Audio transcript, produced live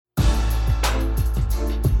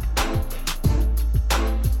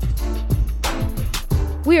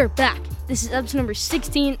We are back. This is episode number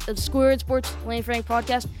 16 of the Square Sports Lane Frank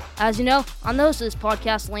podcast. As you know, I'm the host of this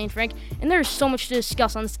podcast, Lane Frank, and there's so much to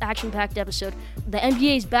discuss on this action-packed episode. The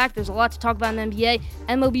NBA is back. There's a lot to talk about in the NBA.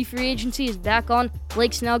 MLB free agency is back on.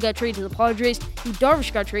 Blake Snell got traded to the Padres. Yu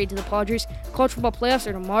Darvish got traded to the Padres. College football playoffs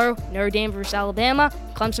are tomorrow. Notre Dame versus Alabama.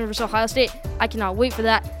 Clemson versus Ohio State. I cannot wait for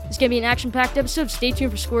that. It's going to be an action-packed episode. Stay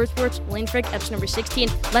tuned for Square Sports Lane Frank, episode number 16.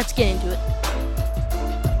 Let's get into it.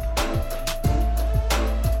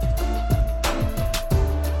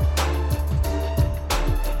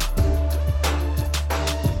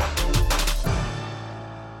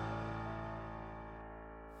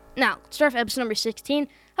 Now, let's start with episode number 16,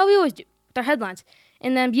 how we always do, with our headlines.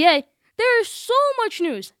 In the NBA, there is so much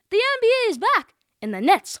news. The NBA is back, and the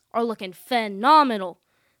Nets are looking phenomenal.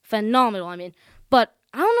 Phenomenal. But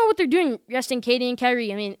I don't know what they're doing resting KD and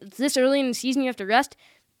Kyrie. It's this early in the season you have to rest.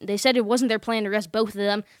 They said it wasn't their plan to rest both of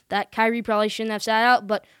them, that Kyrie probably shouldn't have sat out,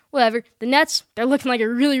 but whatever. The Nets, they're looking like a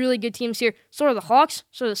really, really good team this year. So are the Hawks,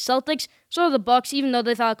 so are the Celtics, so are the Bucks, even though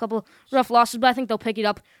they've had a couple rough losses, but I think they'll pick it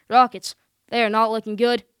up. Rockets, they are not looking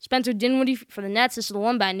good. Spencer Dinwiddie for the Nets, this is the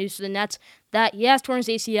one bad news for the Nets, that he has torn his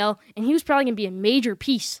ACL, and he was probably going to be a major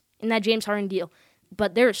piece in that James Harden deal.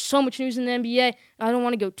 But there is so much news in the NBA. I don't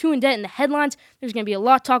want to go too in-depth in the headlines. There's going to be a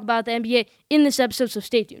lot to talk about the NBA in this episode, so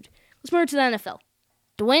stay tuned. Let's move to the NFL.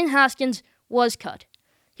 Dwayne Haskins was cut.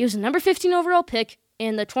 He was the number 15 overall pick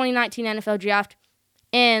in the 2019 NFL Draft,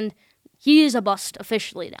 and he is a bust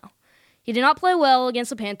officially now. He did not play well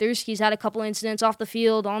against the Panthers. He's had a couple incidents off the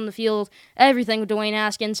field, on the field, everything with Dwayne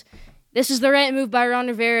Haskins. This is the right move by Ron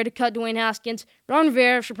Rivera to cut Dwayne Haskins. Ron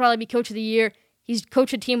Rivera should probably be coach of the year. He's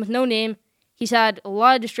coached a team with no name. He's had a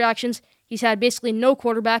lot of distractions. He's had basically no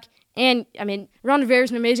quarterback. And, Ron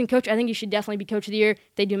Rivera's an amazing coach. I think he should definitely be coach of the year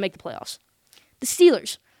if they do make the playoffs. The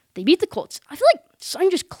Steelers, they beat the Colts. I feel like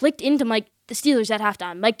something just clicked into the Steelers at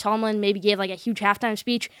halftime. Mike Tomlin maybe gave a huge halftime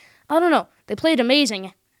speech. I don't know. They played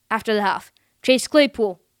amazing after the half. Chase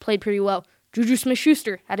Claypool played pretty well. Juju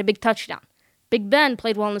Smith-Schuster had a big touchdown. Big Ben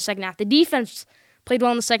played well in the second half. The defense played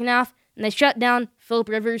well in the second half, and they shut down Phillip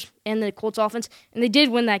Rivers and the Colts offense, and they did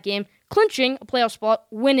win that game, clinching a playoff spot,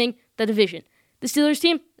 winning the division. The Steelers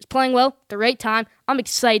team is playing well at the right time. I'm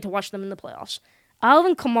excited to watch them in the playoffs.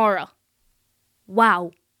 Alvin Kamara.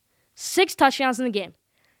 Wow. 6 touchdowns in the game.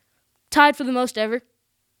 Tied for the most ever.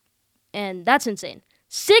 And that's insane.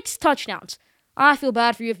 6 touchdowns. I feel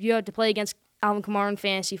bad for you if you had to play against Alvin Kamara in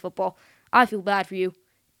fantasy football. I feel bad for you.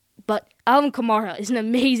 But Alvin Kamara is an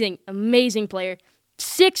amazing, amazing player.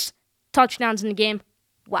 6 touchdowns in the game.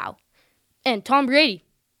 Wow. And Tom Brady,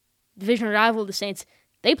 division rival of the Saints,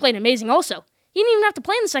 they played amazing also. He didn't even have to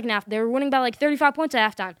play in the second half. They were winning by 35 points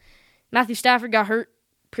at halftime. Matthew Stafford got hurt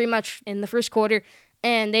pretty much in the first quarter,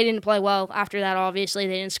 and they didn't play well after that, obviously.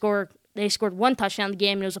 They didn't score. They scored 1 touchdown in the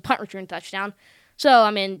game, and it was a punt return touchdown. So,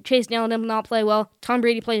 Chase Daniel did not play well. Tom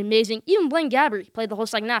Brady played amazing. Even Blaine Gabbert played the whole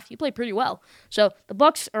second half. He played pretty well. So, the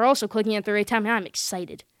Bucs are also clicking at the right time, and I'm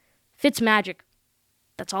excited. Fitzmagic.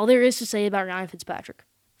 That's all there is to say about Ryan Fitzpatrick.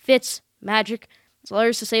 Fitzmagic. That's all there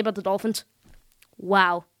is to say about the Dolphins.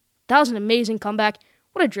 Wow. That was an amazing comeback.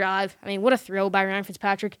 What a drive. What a throw by Ryan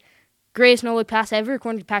Fitzpatrick. Greatest no-look pass ever,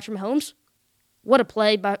 according to Patrick Mahomes. What a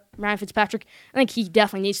play by Ryan Fitzpatrick. I think he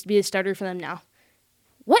definitely needs to be the starter for them now.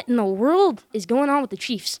 What in the world is going on with the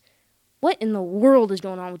Chiefs? You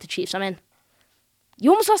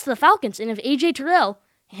almost lost to the Falcons, and if A.J. Terrell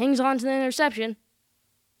hangs on to the interception,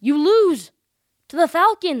 you lose to the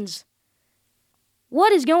Falcons.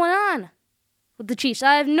 What is going on with the Chiefs?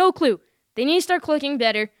 I have no clue. They need to start clicking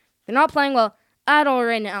better. They're not playing well at all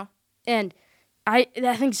right now, and I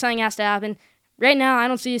think something has to happen. Right now, I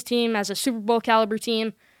don't see this team as a Super Bowl caliber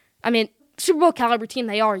team. Super Bowl caliber team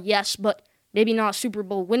they are, yes, but maybe not a Super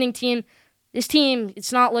Bowl winning team. This team,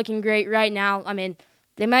 it's not looking great right now.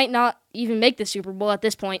 They might not even make the Super Bowl at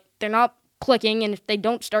this point. They're not clicking, and if they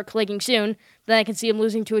don't start clicking soon, then I can see them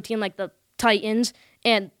losing to a team like the Titans.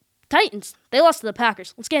 And Titans, they lost to the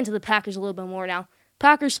Packers. Let's get into the Packers a little bit more now.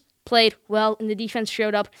 Packers played well, and the defense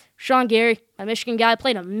showed up. Sean Gary, my Michigan guy,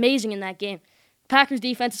 played amazing in that game. Packers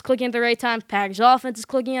defense is clicking at the right time. Packers offense is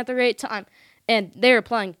clicking at the right time. And they're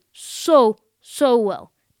playing so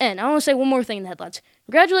well. And I want to say one more thing in the headlines.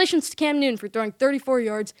 Congratulations to Cam Newton for throwing 34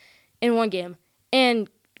 yards in one game. And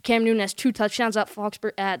Cam Newton has 2 touchdowns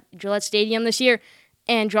at Gillette Stadium this year.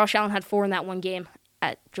 And Josh Allen had 4 in that one game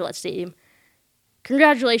at Gillette Stadium.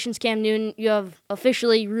 Congratulations, Cam Newton. You have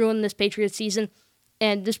officially ruined this Patriots season.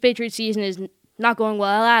 And this Patriots season is not going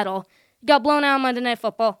well at all. You got blown out on Monday Night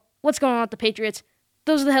Football. What's going on with the Patriots?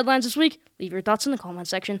 Those are the headlines this week. Leave your thoughts in the comment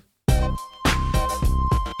section.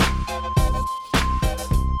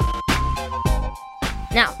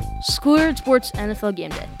 Now, Squared Sports NFL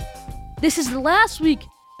Game Day. This is the last week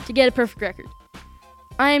to get a perfect record.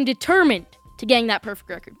 I am determined to getting that perfect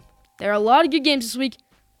record. There are a lot of good games this week,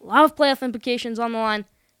 a lot of playoff implications on the line.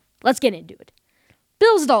 Let's get into it.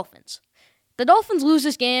 Bills-Dolphins. The Dolphins lose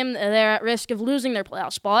this game, they're at risk of losing their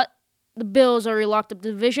playoff spot. The Bills already locked up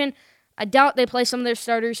the division. I doubt they play some of their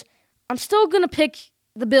starters. I'm still going to pick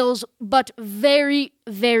the Bills, but very,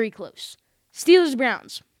 very close.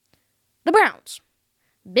 Steelers-Browns. The Browns.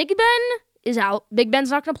 Big Ben is out. Big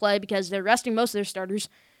Ben's not going to play because they're resting most of their starters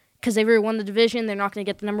because they've already won the division. They're not going to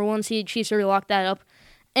get the number 1 seed. Chiefs already locked that up.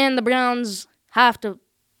 And the Browns have to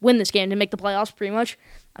win this game to make the playoffs pretty much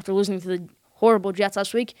after losing to the horrible Jets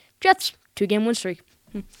last week. Jets, 2-game win streak.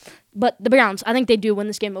 But the Browns, I think they do win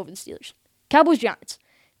this game over the Steelers. Cowboys-Giants.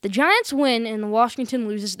 The Giants win and Washington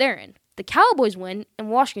loses, they're in. The Cowboys win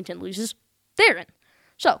and Washington loses, they're in.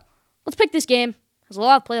 So, let's pick this game. It has a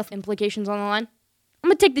lot of playoff implications on the line. I'm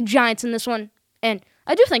going to take the Giants in this one, and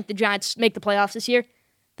I do think the Giants make the playoffs this year.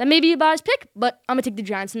 That may be a biased pick, but I'm going to take the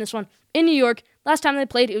Giants in this one. In New York, last time they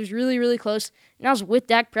played, it was really, really close, and I was with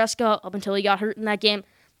Dak Prescott up until he got hurt in that game.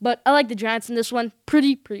 But I like the Giants in this one.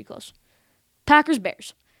 Pretty close.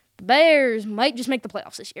 Packers-Bears. The Bears might just make the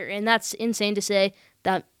playoffs this year, and that's insane to say.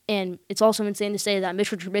 And it's also insane to say that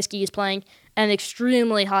Mitchell Trubisky is playing at an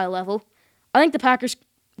extremely high level. I think the Packers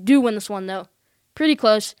do win this one, though. Pretty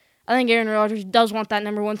close. I think Aaron Rodgers does want that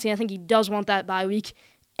number 1 seed. I think he does want that bye week.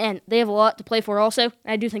 And they have a lot to play for also.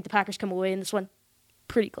 And I do think the Packers come away in this one.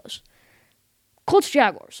 Pretty close.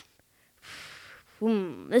 Colts-Jaguars.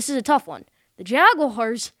 This is a tough one. The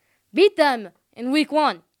Jaguars beat them in week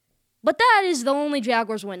 1. But that is the only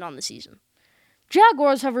Jaguars win on the season.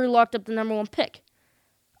 Jaguars have already locked up the number 1 pick.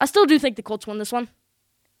 I still do think the Colts win this one.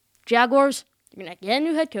 Jaguars, you're going to get a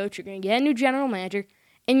new head coach, you're going to get a new general manager,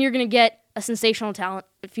 and you're going to get a sensational talent,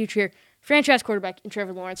 a future franchise quarterback in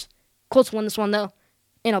Trevor Lawrence. Colts win this one, though,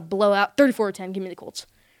 in a blowout. 34-10, give me the Colts.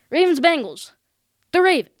 Ravens-Bengals. The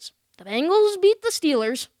Ravens. The Bengals beat the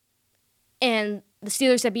Steelers, and the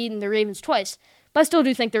Steelers have beaten the Ravens twice. But I still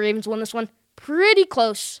do think the Ravens win this one. Pretty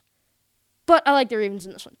close, but I like the Ravens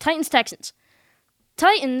in this one. Titans-Texans.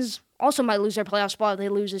 Titans also might lose their playoff spot if they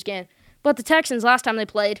lose this game. But the Texans, last time they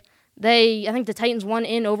played, I think the Titans won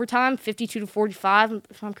in overtime, 52-45,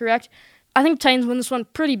 if I'm correct. I think the Titans win this one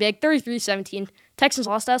pretty big, 33-17. Texans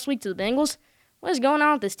lost last week to the Bengals. What is going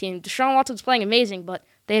on with this team? Deshaun Watson's playing amazing, but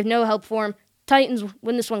they have no help for him. Titans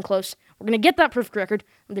win this one close. We're going to get that perfect record.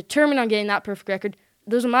 I'm determined on getting that perfect record.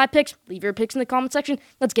 Those are my picks. Leave your picks in the comment section.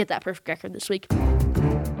 Let's get that perfect record this week.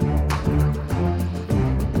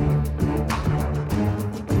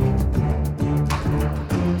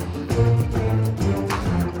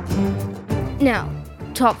 Now,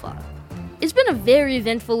 top 5. It's been a very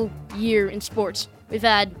eventful year in sports. We've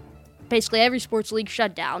had basically every sports league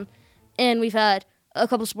shut down, and we've had a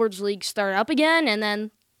couple sports leagues start up again and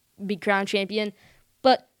then be crowned champion.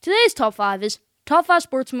 But today's top 5 is top 5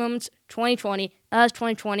 sports moments 2020. As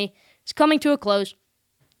 2020 is coming to a close.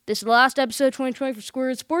 This is the last episode of 2020 for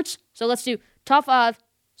Squared Sports, so let's do top 5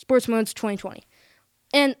 sports moments 2020.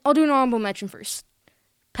 And I'll do an honorable mention first.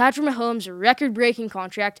 Patrick Mahomes' record-breaking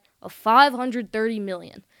contract of $530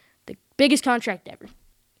 million. The biggest contract ever.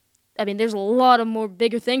 I mean, there's a lot of more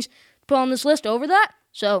bigger things to put on this list over that,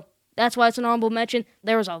 so that's why it's an honorable mention.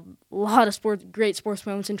 There was a lot of great sports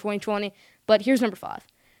moments in 2020, but here's number 5.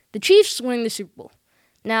 The Chiefs winning the Super Bowl.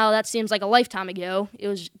 Now, that seems like a lifetime ago. It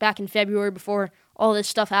was back in February before all this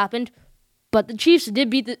stuff happened, but the Chiefs did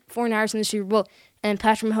beat the 49ers in the Super Bowl, and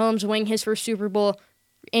Patrick Mahomes winning his first Super Bowl,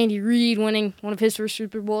 Andy Reid winning one of his first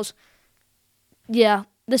Super Bowls. Yeah,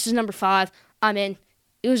 this is number 5. I mean,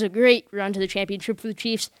 it was a great run to the championship for the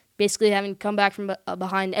Chiefs, basically having come back from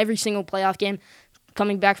behind every single playoff game,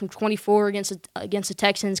 coming back from 24 against the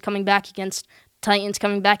Texans, coming back against Titans,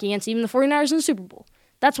 coming back against even the 49ers in the Super Bowl.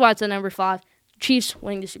 That's why it's at number 5. Chiefs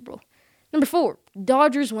winning the Super Bowl. Number 4,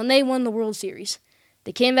 Dodgers when they won the World Series.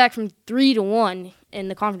 They came back from 3-1 in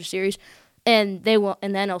the Conference Series, and they won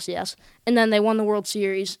in the NLCS, and then they won the World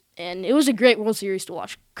Series, and it was a great World Series to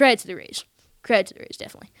watch. Credit to the Rays. Credit to the Rays,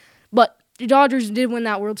 definitely. But the Dodgers did win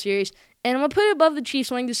that World Series, and I'm going to put it above the Chiefs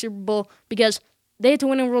winning the Super Bowl because they had to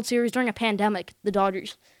win a World Series during a pandemic, the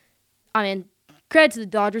Dodgers. I mean, credit to the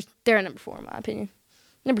Dodgers. They're at number 4, in my opinion.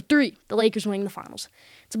 Number 3, the Lakers winning the finals.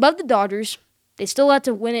 It's above the Dodgers. They still had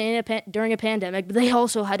to win it during a pandemic, but they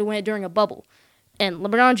also had to win it during a bubble. And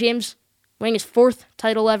LeBron James winning his 4th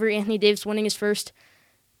title ever, Anthony Davis winning his 1st.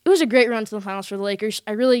 It was a great run to the finals for the Lakers.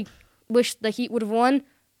 I really wish the Heat would have won,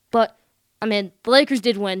 but, I mean, the Lakers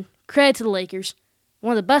did win. Credit to the Lakers.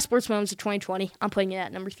 One of the best sports moments of 2020. I'm putting it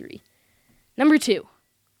at number 3. Number 2,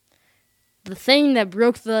 the thing that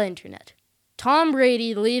broke the internet. Tom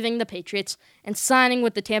Brady leaving the Patriots and signing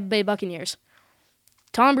with the Tampa Bay Buccaneers.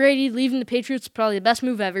 Tom Brady leaving the Patriots, probably the best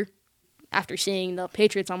move ever. After seeing the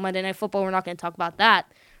Patriots on Monday Night Football, we're not going to talk about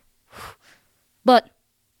that. But,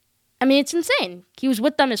 I mean, it's insane. He was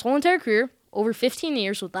with them his whole entire career, over 15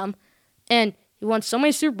 years with them, and he won so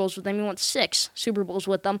many Super Bowls with them. He won 6 Super Bowls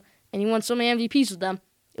with them, and he won so many MVPs with them.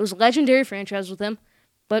 It was a legendary franchise with him,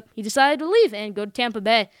 but he decided to leave and go to Tampa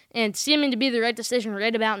Bay, and seeming to be the right decision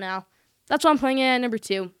right about now. That's why I'm playing it at number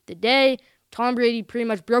 2. The day Tom Brady pretty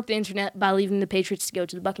much broke the internet by leaving the Patriots to go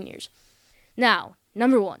to the Buccaneers. Now,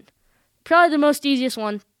 number 1. Probably the most easiest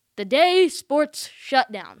one. The day sports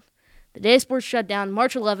shut down. The day sports shut down,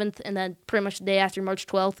 March 11th, and then pretty much the day after, March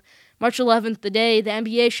 12th. March 11th, the day the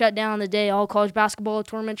NBA shut down, the day all college basketball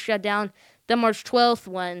tournaments shut down. Then March 12th,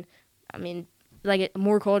 when,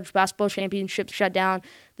 more college basketball championships shut down.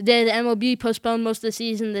 The day the MLB postponed most of the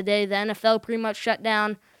season. The day the NFL pretty much shut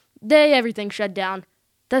down. The day everything shut down.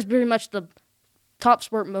 That's pretty much the top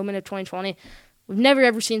sport moment of 2020. We've never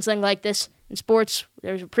ever seen something like this in sports.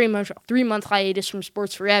 There's pretty much a 3-month hiatus from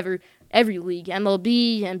sports forever. Every league,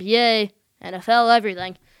 MLB, NBA, NFL,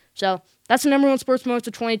 everything. So that's the number 1 sports moment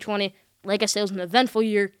of 2020. Like I said, it was an eventful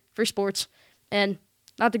year for sports. And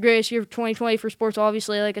not the greatest year of 2020 for sports,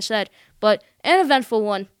 obviously, like I said. But an eventful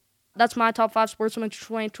one. That's my top 5 sports moments of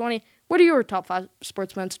 2020. What are your top 5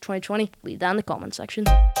 sports moments of 2020? Leave that in the comment section.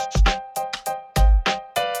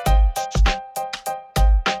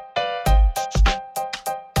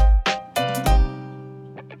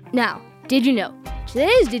 Now, did you know?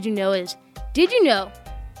 Today's Did You Know is, did you know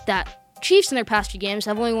that Chiefs in their past 2 games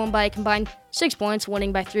have only won by a combined 6 points,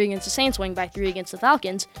 winning by 3 against the Saints, winning by 3 against the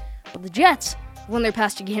Falcons, but the Jets have won their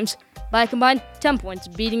past 2 games by a combined 10 points,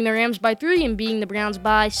 beating the Rams by 3 and beating the Browns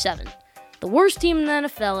by 7. The worst team in the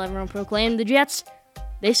NFL, everyone proclaimed, the Jets.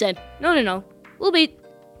 They said, no, we'll beat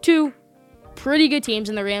 2 pretty good teams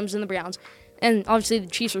in the Rams and the Browns. And obviously the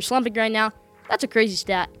Chiefs are slumping right now. That's a crazy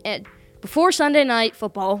stat. And before Sunday Night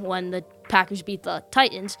Football, when the Packers beat the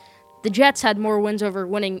Titans, the Jets had more wins over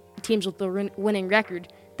winning teams with the winning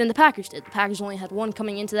record than the Packers did. The Packers only had 1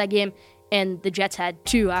 coming into that game, and the Jets had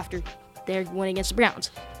 2 after their win against the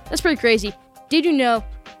Browns. That's pretty crazy. Did you know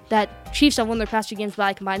that Chiefs have won their past 2 games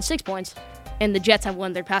by a combined 6 points, and the Jets have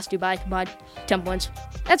won their past 2 by a combined 10 points?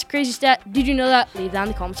 That's a crazy stat. Did you know that? Leave that in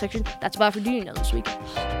the comment section. That's about it for Did You Know this week.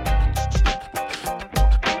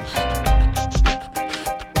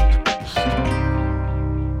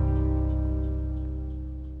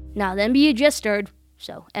 Now, the NBA just started,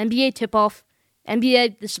 so NBA tip-off.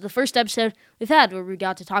 NBA, this is the first episode we've had where we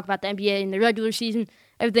got to talk about the NBA in the regular season,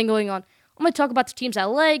 everything going on. I'm going to talk about the teams I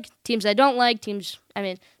like, teams I don't like,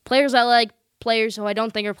 players I like, players who I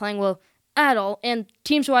don't think are playing well at all, and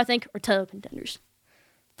teams who I think are title contenders.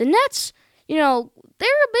 The Nets, they're a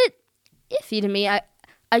bit iffy to me. I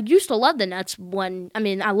used to love the Nets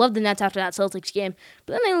I loved the Nets after that Celtics game,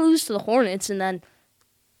 but then they lose to the Hornets, and then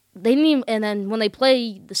when they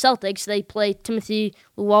play the Celtics, they play Timothy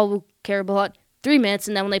Luwawu-Cabarrot 3 minutes,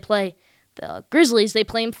 and then when they play the Grizzlies, they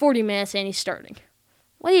play him 40 minutes, and he's starting.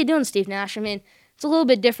 What are you doing, Steve Nash? It's a little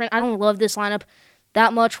bit different. I don't love this lineup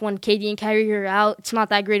that much when KD and Kyrie are out. It's not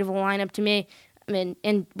that great of a lineup to me.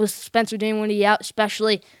 And with Spencer Dinwiddie out,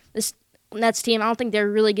 especially this Nets team, I don't think they're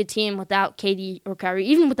a really good team without KD or Kyrie,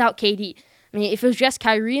 even without KD. If it was just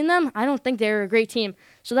Kyrie in them, I don't think they're a great team.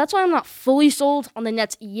 So that's why I'm not fully sold on the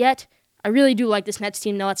Nets yet. I really do like this Nets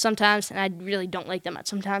team, though, at sometimes, and I really don't like them at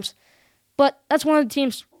sometimes. But that's one of the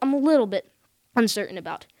teams I'm a little bit uncertain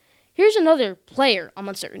about. Here's another player I'm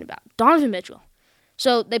uncertain about, Donovan Mitchell.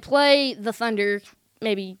 So they play the Thunder,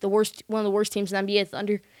 maybe one of the worst teams in the NBA,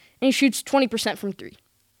 Thunder, and he shoots 20% from 3.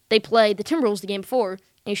 They play the Timberwolves the game before, and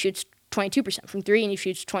he shoots 22% from 3, and he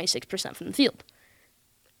shoots 26% from the field.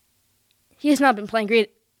 He has not been playing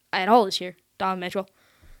great at all this year, Donovan Mitchell.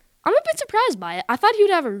 I'm a bit surprised by it. I thought he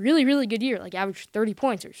would have a really, really good year, like average 30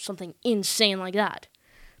 points or something insane like that.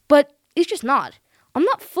 But he's just not. I'm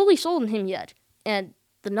not fully sold on him yet. And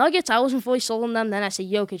the Nuggets, I wasn't fully sold on them. Then I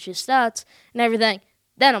see Jokic's stats and everything.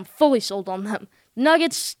 Then I'm fully sold on them.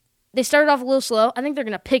 Nuggets, they started off a little slow. I think they're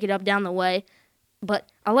going to pick it up down the way.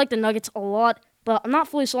 But I like the Nuggets a lot. But I'm not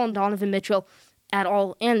fully sold on Donovan Mitchell at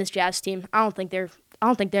all and this Jazz team. I don't think they're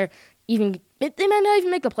they might not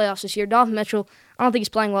even make the playoffs this year. Donovan Mitchell, I don't think he's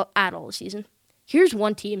playing well at all this season. Here's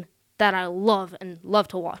one team that I love and love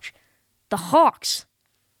to watch. The Hawks.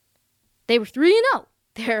 They were 3-0.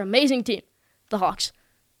 They're an amazing team, the Hawks.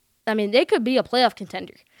 They could be a playoff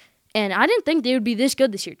contender. And I didn't think they would be this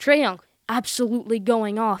good this year. Trae Young, absolutely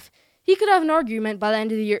going off. He could have an argument by the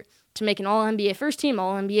end of the year to make an All-NBA first team,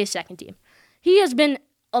 All-NBA second team. He has been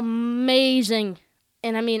amazing,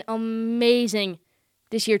 and I mean amazing,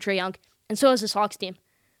 this year, Trae Young. And so is this Hawks team.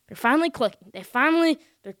 They're finally clicking.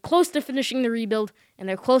 They're close to finishing the rebuild, and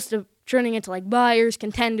they're close to turning into like buyers,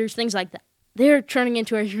 contenders, things like that. They're turning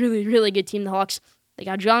into a really, really good team, the Hawks. They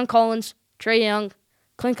got John Collins, Trae Young,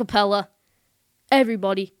 Clint Capella,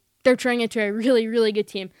 everybody. They're turning into a really, really good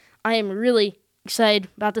team. I am really excited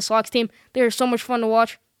about this Hawks team. They are so much fun to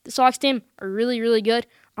watch. This Hawks team are really, really good.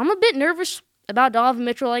 I'm a bit nervous about Donovan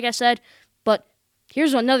Mitchell, like I said, but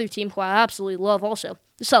here's another team who I absolutely love also,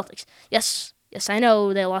 the Celtics. Yes, I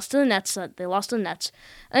know they lost to the Nets. I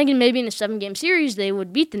think maybe in a 7-game series they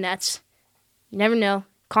would beat the Nets. You never know.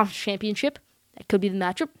 Conference championship, that could be the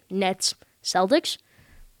matchup. Nets, Celtics.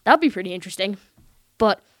 That would be pretty interesting.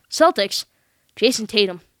 But Celtics, Jason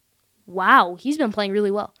Tatum. Wow, he's been playing really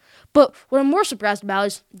well. But what I'm more surprised about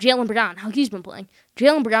is Jaylen Brown, how he's been playing.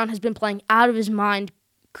 Jaylen Brown has been playing out of his mind,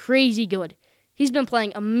 crazy good. He's been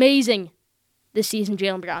playing amazing this season,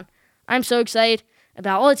 Jaylen Brown. I'm so excited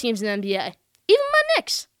about all the teams in the NBA. Even my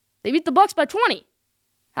Knicks. They beat the Bucks by 20.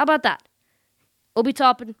 How about that? Obi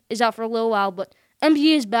Toppin is out for a little while, but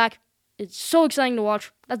NBA is back. It's so exciting to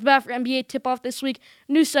watch. That's about for NBA Tip-Off this week.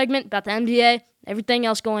 New segment about the NBA, everything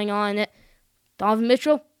else going on in it. Donovan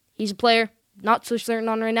Mitchell, he's a player. Not so certain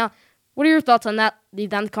on right now. What are your thoughts on that?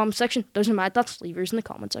 Leave that in the comment section. Those are my thoughts. Leave yours in the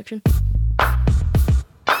comment section.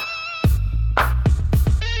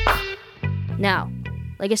 Now,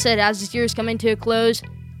 like I said, as this year is coming to a close,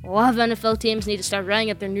 a lot of NFL teams need to start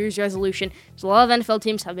writing up their New Year's resolution. So a lot of NFL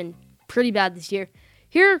teams have been pretty bad this year.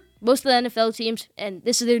 Here are most of the NFL teams, and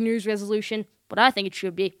this is their New Year's resolution, what I think it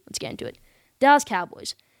should be. Let's get into it. Dallas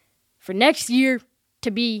Cowboys. For next year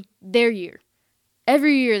to be their year.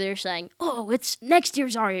 Every year they're saying, it's next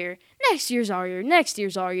year's our year. Next year's our year. Next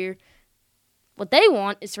year's our year. What they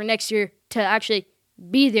want is for next year to actually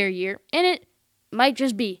be their year, and it might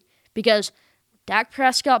just be. Because Dak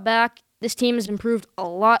Prescott back, this team has improved a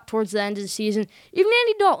lot towards the end of the season. Even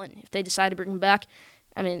Andy Dalton, if they decide to bring him back.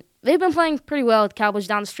 I mean, they've been playing pretty well with the Cowboys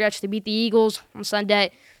down the stretch. They beat the Eagles on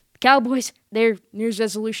Sunday. The Cowboys, their New Year's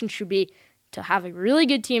resolution should be to have a really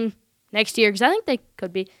good team next year, because I think they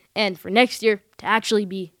could be, and for next year to actually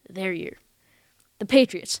be their year. The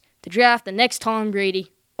Patriots, to draft the next Tom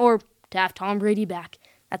Brady, or to have Tom Brady back.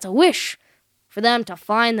 That's a wish for them to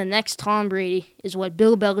find the next Tom Brady is what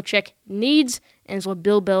Bill Belichick needs and is what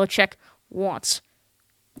Bill Belichick wants.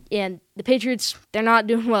 And the Patriots, they're not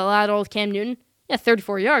doing well at all with Cam Newton. Yeah,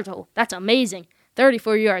 34 yards. Oh, that's amazing.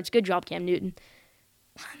 34 yards. Good job, Cam Newton.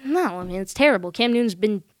 No, I mean, it's terrible. Cam Newton's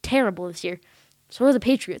been terrible this year. So are the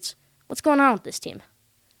Patriots. What's going on with this team?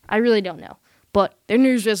 I really don't know. But their New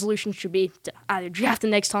Year's resolution should be to either draft the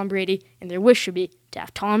next Tom Brady, and their wish should be to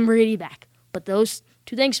have Tom Brady back. But those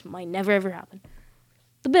two things might never, ever happen.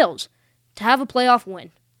 The Bills, to have a playoff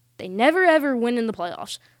win. They never, ever win in the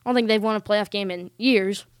playoffs. I don't think they've won a playoff game in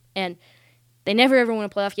years, and they never, ever win a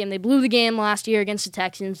playoff game. They blew the game last year against the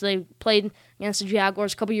Texans. They played against the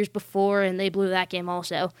Jaguars a couple years before, and they blew that game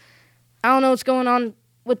also. I don't know what's going on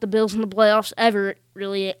with the Bills in the playoffs ever,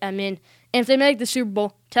 really. I mean, and if they make the Super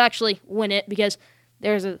Bowl, to actually win it, because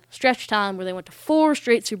there's a stretch of time where they went to 4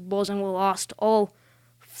 straight Super Bowls and we lost all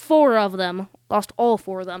 4 of them.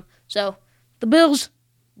 So, the Bills,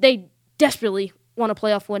 they desperately want a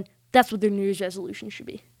playoff win. That's what their New Year's resolution should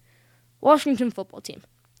be. Washington football team,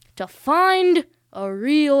 to find a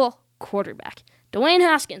real quarterback. Dwayne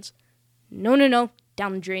Haskins, no,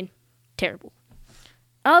 down the drain. Terrible.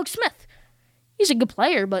 Alex Smith, he's a good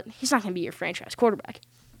player, but he's not going to be your franchise quarterback.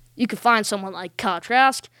 You could find someone like Kyle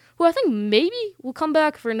Trask, who I think maybe will come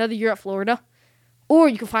back for another year at Florida. Or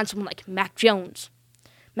you could find someone like Mac Jones.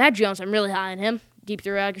 Mac Jones, I'm really high on him. Deep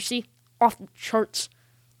throw accuracy, off the charts.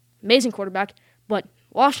 Amazing quarterback. But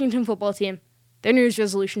Washington football team, their New Year's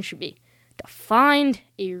resolution should be to find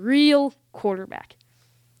a real quarterback.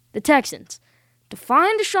 The Texans, to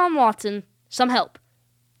find Deshaun Watson some help.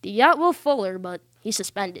 You got Will Fuller, but he's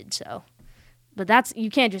suspended, so. But you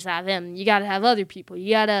can't just have him. You got to have other people.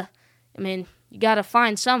 You got to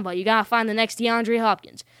find somebody. You got to find the next DeAndre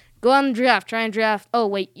Hopkins. Go on the draft. Try and draft. Oh,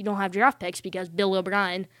 wait, you don't have draft picks because Bill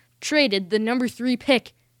O'Brien traded the number 3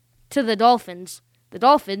 pick to the Dolphins. The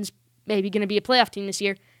Dolphins, maybe going to be a playoff team this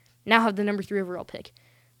year, now have the number 3 overall pick.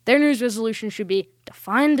 Their New Year's resolution should be to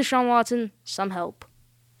find Deshaun Watson some help.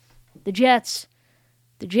 The Jets,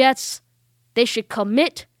 they should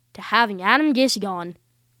commit to having Adam Gase gone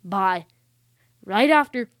by right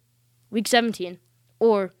after Week 17,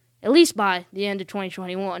 or at least by the end of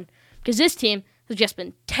 2021, because this team has just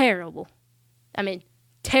been terrible. I mean,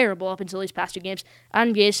 terrible up until these past 2 games.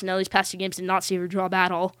 Adam Gase, these past 2 games did not see her drop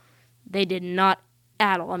at all. They did not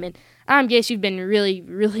at all. I mean, Adam Gase, you've been really,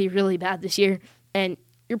 really, really bad this year, and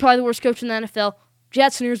you're probably the worst coach in the NFL.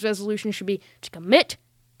 Jets' New Year's resolution should be to commit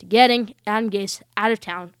to getting Adam Gase out of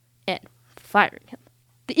town and firing him.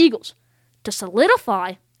 The Eagles, to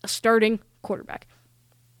solidify a starting quarterback.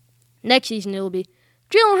 Next season, it will be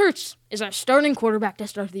Jalen Hurts is our starting quarterback to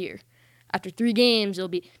start the year. After 3 games, it'll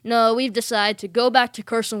be, no, we've decided to go back to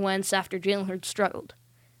Carson Wentz after Jalen Hurts struggled.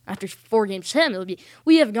 After 4 games to him, it'll be,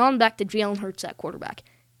 we have gone back to Jalen Hurts at quarterback.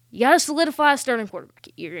 You got to solidify a starting quarterback.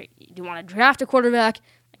 Do you want to draft a quarterback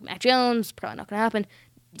like Mac Jones? Probably not going to happen.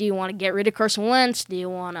 Do you want to get rid of Carson Wentz? Do you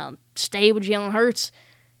want to stay with Jalen Hurts?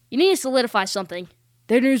 You need to solidify something.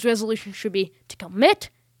 Their New Year's resolution should be to commit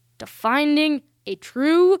to finding a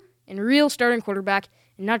true and real starting quarterback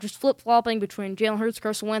and not just flip-flopping between Jalen Hurts,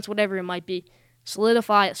 Carson Wentz, whatever it might be.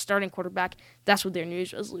 Solidify a starting quarterback. That's what their New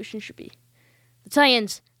Year's resolution should be. The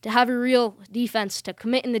Titans, to have a real defense, to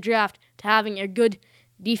commit in the draft, to having a good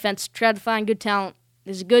defense, try to find good talent.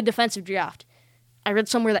 There's a good defensive draft. I read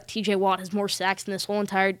somewhere that TJ Watt has more sacks than this whole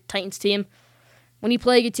entire Titans team. When you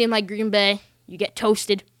play a good team like Green Bay, you get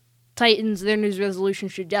toasted. Titans, their New Year's resolution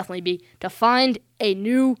should definitely be to find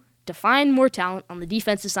more talent on the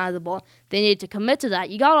defensive side of the ball. They need to commit to that.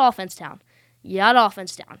 You got offense down.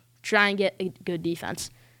 Try and get a good defense.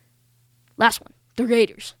 Last one, the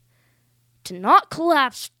Raiders. To not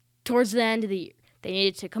collapse towards the end of the year. They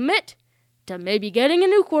needed to commit to maybe getting a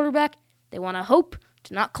new quarterback. They want to hope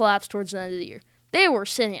to not collapse towards the end of the year. They were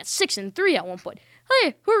sitting at 6-3 at one point.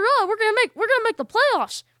 Hey, hurrah! We're gonna make the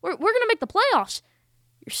playoffs. We're gonna make the playoffs.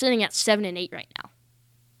 You're sitting at 7-8 right now.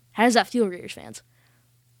 How does that feel, Raiders fans?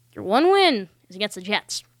 Your one win is against the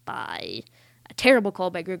Jets by a terrible call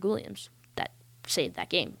by Greg Williams that saved that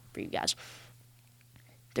game for you guys.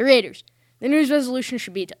 The Raiders, their New Year's resolution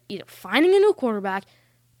should be to either finding a new quarterback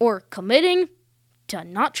or committing to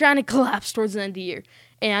not trying to collapse towards the end of the year.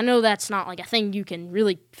 And I know that's not like a thing you can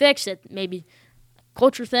really fix. It maybe a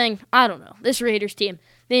culture thing. I don't know. This Raiders team,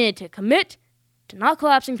 they need to commit to not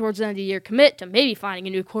collapsing towards the end of the year. Commit to maybe finding a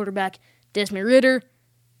new quarterback. Desmond Ridder.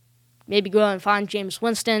 Maybe go out and find Jameis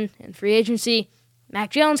Winston in free agency. Mac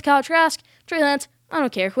Jones, Kyle Trask, Trey Lance. I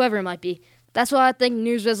don't care. Whoever it might be. That's what I think New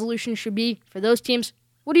Year's resolution should be for those teams.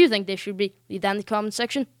 What do you think they should be? Leave that in the comment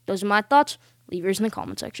section. Those are my thoughts. Leave yours in the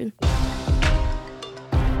comment section.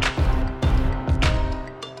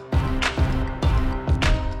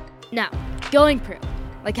 Now, going pro.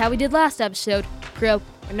 Like how we did last episode, pro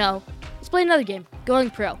or no, let's play another game, going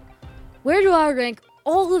pro. Where do I rank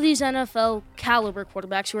all of these NFL caliber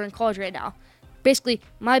quarterbacks who are in college right now? Basically,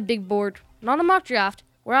 my big board, not a mock draft,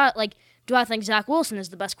 where do I think Zach Wilson is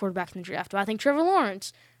the best quarterback in the draft? Do I think Trevor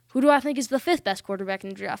Lawrence? Who do I think is the 5th best quarterback in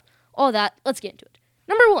the draft? All that, let's get into it.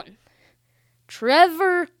 Number 1,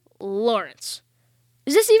 Trevor Lawrence.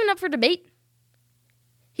 Is this even up for debate?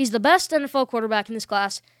 He's the best NFL quarterback in this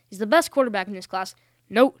class. He's the best quarterback in this class.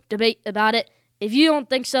 No debate about it. If you don't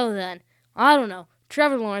think so, then I don't know.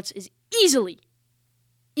 Trevor Lawrence is easily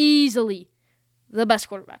the best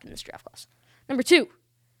quarterback in this draft class. Number 2,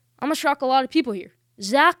 I'm going to shock a lot of people here.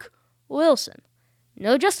 Zach Wilson.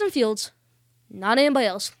 No Justin Fields. Not anybody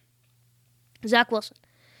else. Zach Wilson.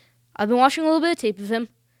 I've been watching a little bit of tape of him.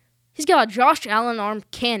 He's got a Josh Allen arm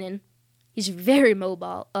cannon. He's very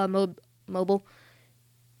mobile.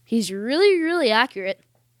 He's really, really accurate.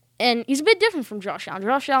 And he's a bit different from Josh Allen.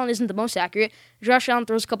 Josh Allen isn't the most accurate. Josh Allen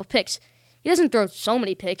throws a couple picks. He doesn't throw so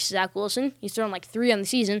many picks, Zach Wilson. He's thrown like 3 on the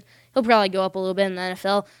season. He'll probably go up a little bit in the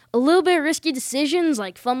NFL. A little bit of risky decisions,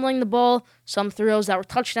 like fumbling the ball. Some throws that were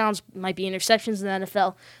touchdowns might be interceptions in the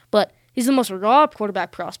NFL. But he's the most raw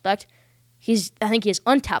quarterback prospect. I think he has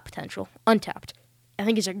untapped potential. Untapped. I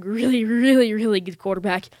think he's a really, really, really good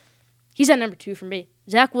quarterback. He's at number 2 for me.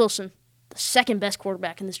 Zach Wilson, the 2nd best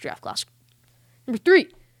quarterback in this draft class. Number 3,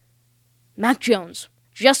 Mac Jones.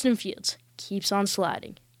 Justin Fields keeps on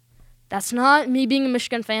sliding. That's not me being a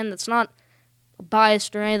Michigan fan. That's not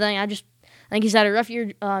biased or anything. I think he's had a rough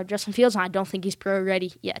year, Justin Fields, and I don't think he's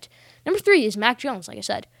pro-ready yet. Number 3 is Mac Jones, like I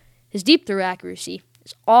said. His deep throw accuracy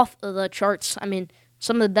is off of the charts. I mean,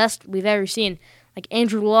 some of the best we've ever seen. Like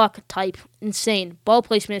Andrew Luck type, insane. Ball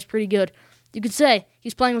placement is pretty good. You could say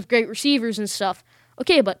he's playing with great receivers and stuff.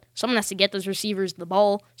 Okay, but someone has to get those receivers the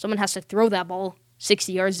ball. Someone has to throw that ball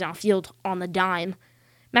 60 yards downfield on the dime.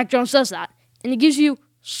 Mac Jones does that, and it gives you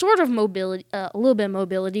sort of mobility, a little bit of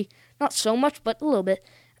mobility. Not so much, but a little bit.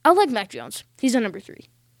 I like Mac Jones. He's at number 3.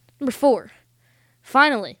 Number 4,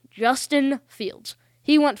 finally, Justin Fields.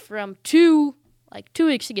 He went from 2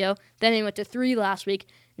 weeks ago, then he went to 3 last week.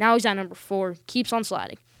 Now he's at number 4. Keeps on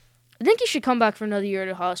sliding. I think he should come back for another year at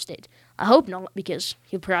Ohio State. I hope not, because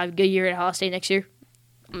he'll probably have a good year at Ohio State next year.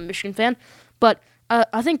 I'm a Michigan fan. But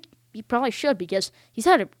I think he probably should because he's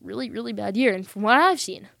had a really, really bad year, and from what I've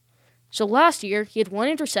seen. So last year, he had one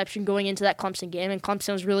interception going into that Clemson game, and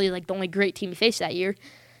Clemson was really like the only great team he faced that year.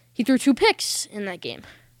 He threw 2 picks in that game.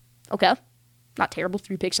 Okay, not terrible,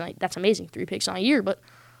 3 picks. That's amazing, 3 picks on a year, but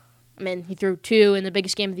I mean, he threw 2 in the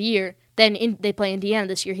biggest game of the year. Then they play Indiana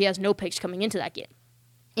this year. He has no picks coming into that game.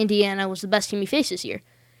 Indiana was the best team he faced this year.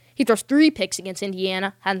 He throws 3 picks against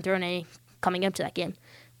Indiana, hadn't thrown any coming up to that game.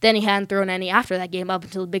 Then he hadn't thrown any after that game up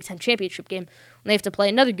until the Big Ten championship game when they have to play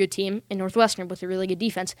another good team in Northwestern with a really good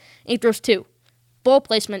defense. And he throws 2. Ball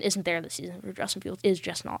placement isn't there this season for Justin Fields. Is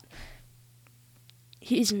just not.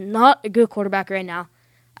 He's not a good quarterback right now.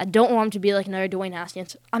 I don't want him to be like another Dwayne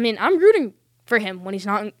Haskins. I mean, I'm rooting for him when he's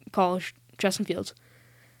not in college, Justin Fields.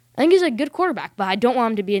 I think he's a good quarterback, but I don't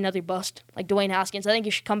want him to be another bust like Dwayne Haskins. I think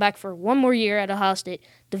he should come back for one more year at Ohio State,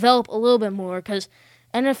 develop a little bit more, because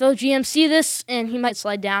NFL GMs see this, and he might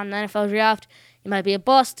slide down in the NFL draft. He might be a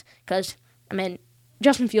bust, because, I mean,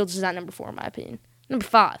 Justin Fields is at number 4, in my opinion. Number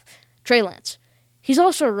 5, Trey Lance. He's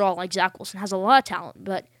also raw like Zach Wilson, has a lot of talent,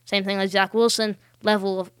 but same thing like Zach Wilson,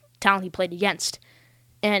 level of talent he played against.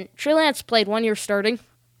 And Trey Lance played 1 year starting.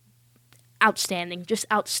 Outstanding, just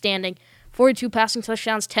outstanding. 42 passing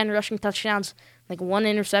touchdowns, 10 rushing touchdowns, like 1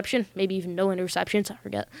 interception, maybe even no interceptions, I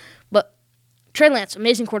forget. But Trey Lance,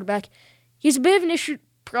 amazing quarterback. He's a bit of an issue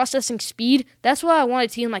processing speed. That's why I want a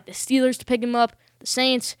team like the Steelers to pick him up, the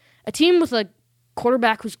Saints, a team with a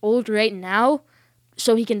quarterback who's old right now,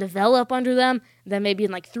 so he can develop under them. Then maybe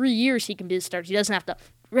in like 3 years he can be the starter. He doesn't have to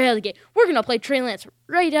right out of the gate. We're going to play Trey Lance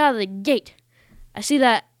right out of the gate. I see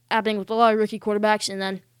that happening with a lot of rookie quarterbacks, and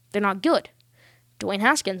then they're not good. Dwayne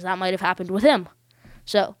Haskins, that might have happened with him.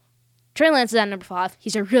 So, Trey Lance is at number 5.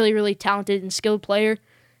 He's a really, really talented and skilled player.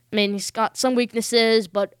 I mean, he's got some weaknesses,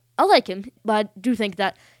 but I like him. But I do think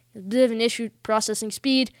that a bit of an issue processing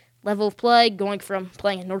speed, level of play, going from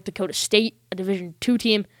playing at North Dakota State, a Division II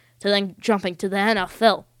team, to then jumping to the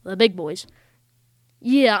NFL, the big boys.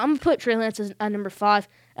 Yeah, I'm going to put Trey Lance at number 5,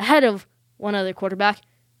 ahead of one other quarterback.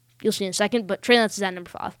 You'll see in a second, but Trey Lance is at number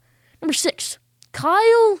 5. Number 6,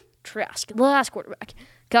 Kyle Trask, the last quarterback,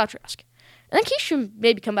 Kyle Trask. I think he should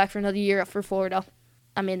maybe come back for another year for Florida.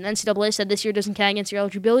 I mean, the NCAA said this year doesn't count against your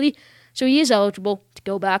eligibility, so he is eligible to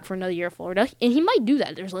go back for another year at Florida, and he might do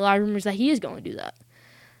that. There's a lot of rumors that he is going to do that.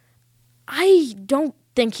 I don't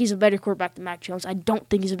think he's a better quarterback than Mac Jones. I don't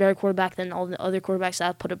think he's a better quarterback than all the other quarterbacks that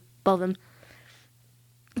I've put above him.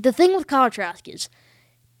 The thing with Kyle Trask is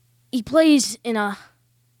he plays in a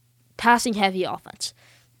passing-heavy offense,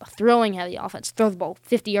 a throwing-heavy offense. Throw the ball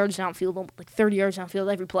 50 yards downfield, like 30 yards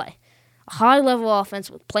downfield every play. A high-level offense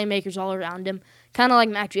with playmakers all around him, kind of like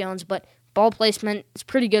Mac Jones, but ball placement is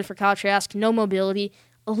pretty good for Kyle Trask. No mobility,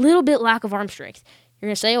 a little bit lack of arm strength. You're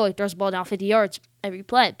going to say, oh, he throws the ball down 50 yards every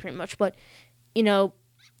play, pretty much. But, you know,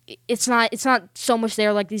 it's not so much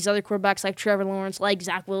there like these other quarterbacks like Trevor Lawrence, like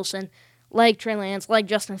Zach Wilson, like Trey Lance, like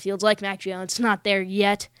Justin Fields, like Mac Jones. It's not there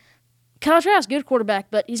yet. Kyle Trask, good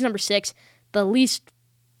quarterback, but he's number 6. The least,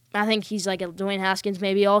 I think he's like a Dwayne Haskins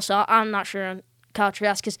maybe also. I'm not sure on Kyle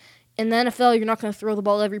Trask because in the NFL, you're not going to throw the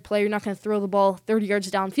ball every play. You're not going to throw the ball 30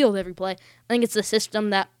 yards downfield every play. I think it's the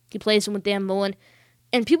system that he plays in with Dan Mullen.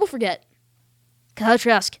 And people forget, Kyle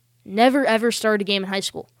Trask never, ever started a game in high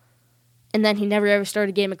school. And then he never, ever started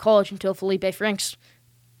a game in college until Felipe Franks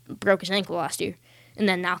broke his ankle last year. And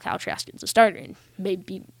then now Kyle Trask is a starter and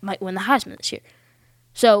maybe might win the Heisman this year.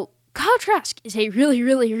 So Kyle Trask is a really,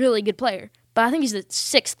 really, really good player. But I think he's the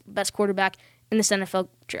 6th best quarterback in this NFL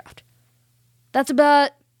draft. That's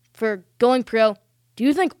about for going pro. Do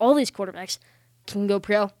you think all these quarterbacks can go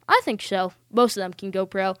pro? I think so. Most of them can go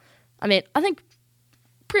pro. I mean, I think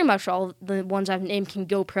pretty much all the ones I've named can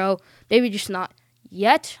go pro. Maybe just not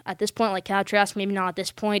yet at this point, like Kyle Trask, maybe not at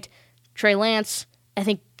this point. Trey Lance, I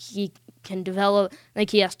think he can develop. I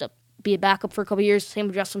think he has to be a backup for a couple years. Same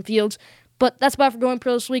with Justin Fields. But that's about for going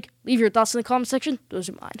pro this week. Leave your thoughts in the comment section. Those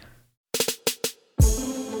are mine.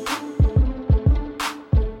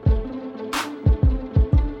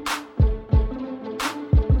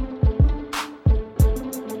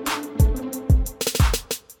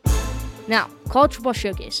 Now, College Football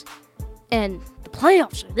Showcase. And the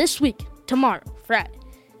playoffs are this week, tomorrow, Friday.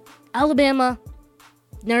 Alabama,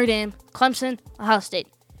 Notre Dame, Clemson, Ohio State.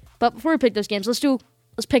 But before we pick those games, let's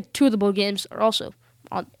pick 2 of the bowl games are also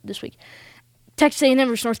on this week. Texas A&M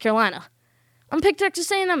versus North Carolina. I'm going to pick Texas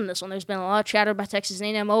A&M in this one. There's been a lot of chatter about Texas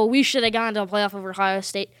A&M. Oh, we should have gone to a playoff over Ohio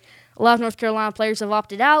State. A lot of North Carolina players have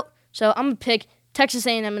opted out. So I'm going to pick Texas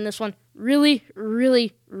A&M in this one. Really,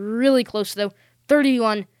 really, really close, though.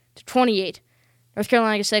 31-28. North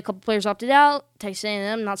Carolina, like I said, a couple players opted out. Texas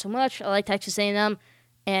A&M, not so much. I like Texas A&M.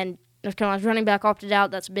 And North Carolina's running back opted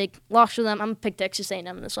out. That's a big loss for them. I'm going to pick Texas A&M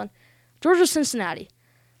in this one. Georgia, Cincinnati.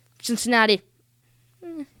 Cincinnati,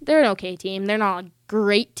 they're an okay team. They're not a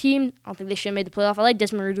great team. I don't think they should have made the playoff. I like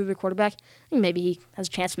Desmond Ridder, their quarterback. I think maybe he has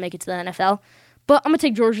a chance to make it to the NFL. But I'm going to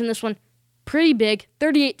take Georgia in this one. Pretty big,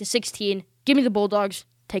 38-16. Give me the Bulldogs.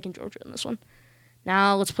 Taking Georgia in this one.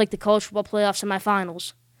 Now let's play the college football playoff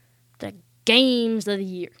semifinals. The games of the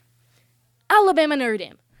year. Alabama, Notre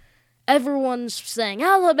Dame. Everyone's saying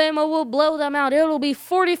Alabama will blow them out. It'll be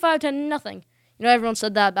 45-0. Everyone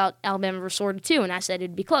said that about Alabama versus Florida too, and I said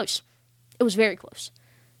it'd be close. It was very close.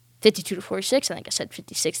 52-46. I think I said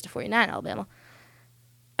 56-49 Alabama.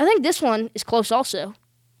 I think this one is close also,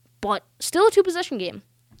 but still a two-possession game.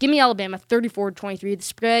 Give me Alabama 34-23. The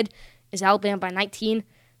spread is Alabama by 19.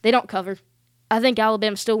 They don't cover. I think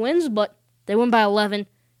Alabama still wins, but they win by 11.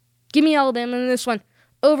 Give me Alabama in this one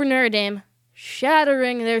over Notre Dame,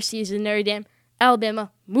 shattering their season. Notre Dame,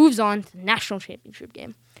 Alabama moves on to the national championship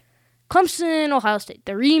game. Clemson, Ohio State,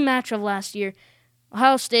 the rematch of last year.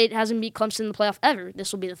 Ohio State hasn't beat Clemson in the playoff ever.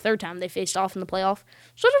 This will be the third time they faced off in the playoff.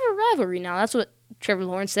 Sort of a rivalry now. That's what Trevor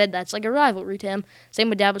Lawrence said. That's like a rivalry to him. Same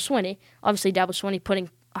with Dabo Swinney. Obviously, Dabo Swinney putting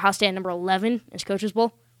Ohio State at number 11 in his Coach's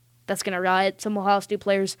Bowl. That's going to riot some Ohio State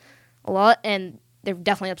players a lot, and they're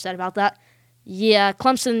definitely upset about that. Yeah,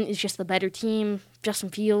 Clemson is just the better team. Justin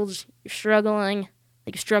Fields, you're struggling.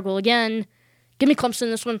 They can struggle again. Give me Clemson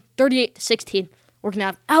in this one, 38-16. We're going to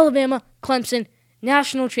have Alabama, Clemson,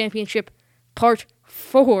 National Championship, Part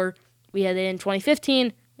 4. We had it in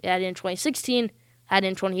 2015. We had it in 2016. Had it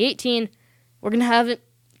in 2018. We're going to have it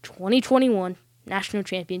 2021 National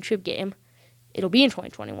Championship game. It'll be in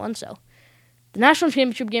 2021, so the National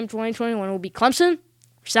Championship game 2021 will be Clemson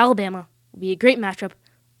versus Alabama. It'll be a great matchup.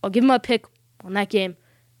 I'll give my pick on that game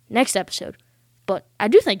next episode. But I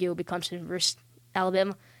do think it will be Clemson versus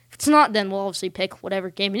Alabama. If it's not, then we'll obviously pick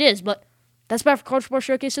whatever game it is. But that's about for College Football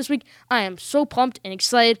Showcase this week. I am so pumped and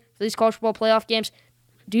excited for these college football playoff games.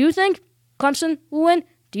 Do you think Clemson will win?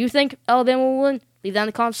 Do you think Alabama will win? Leave that in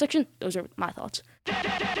the comment section. Those are my thoughts.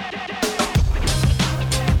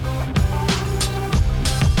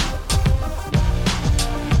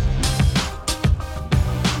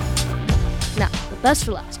 Now, the best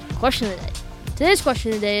for last. Question of the day. Today's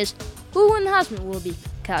question of the day is, who will win the Heisman? Will it be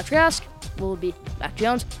Kyle Trask? Will it be Mac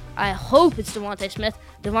Jones? I hope it's Devontae Smith.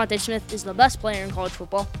 Devontae Smith is the best player in college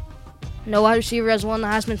football. No wide receiver has won the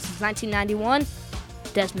Heisman since 1991.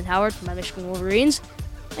 Desmond Howard from my Michigan Wolverines.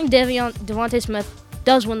 I think Devontae Smith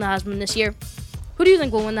does win the Heisman this year. Who do you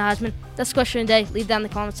think will win the Heisman? That's the question of the day. Leave that in the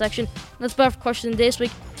comment section. That's about for question of the day this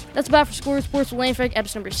week. That's about for Score Sports with Lane Frank,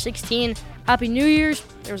 episode number 16. Happy New Year's.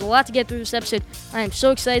 There was a lot to get through this episode. I am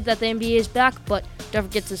so excited that the NBA is back, but don't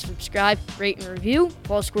forget to subscribe, rate, and review.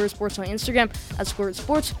 Follow Score Sports on Instagram at Score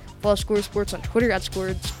Sports. Follow Score Sports on Twitter at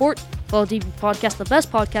Score Sport. Follow DB Podcast, the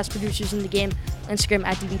best podcast producers in the game, on Instagram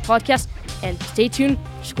at DB Podcast. And stay tuned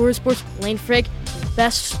for Score Sports with Lane Frank, the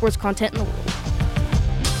best sports content in the world.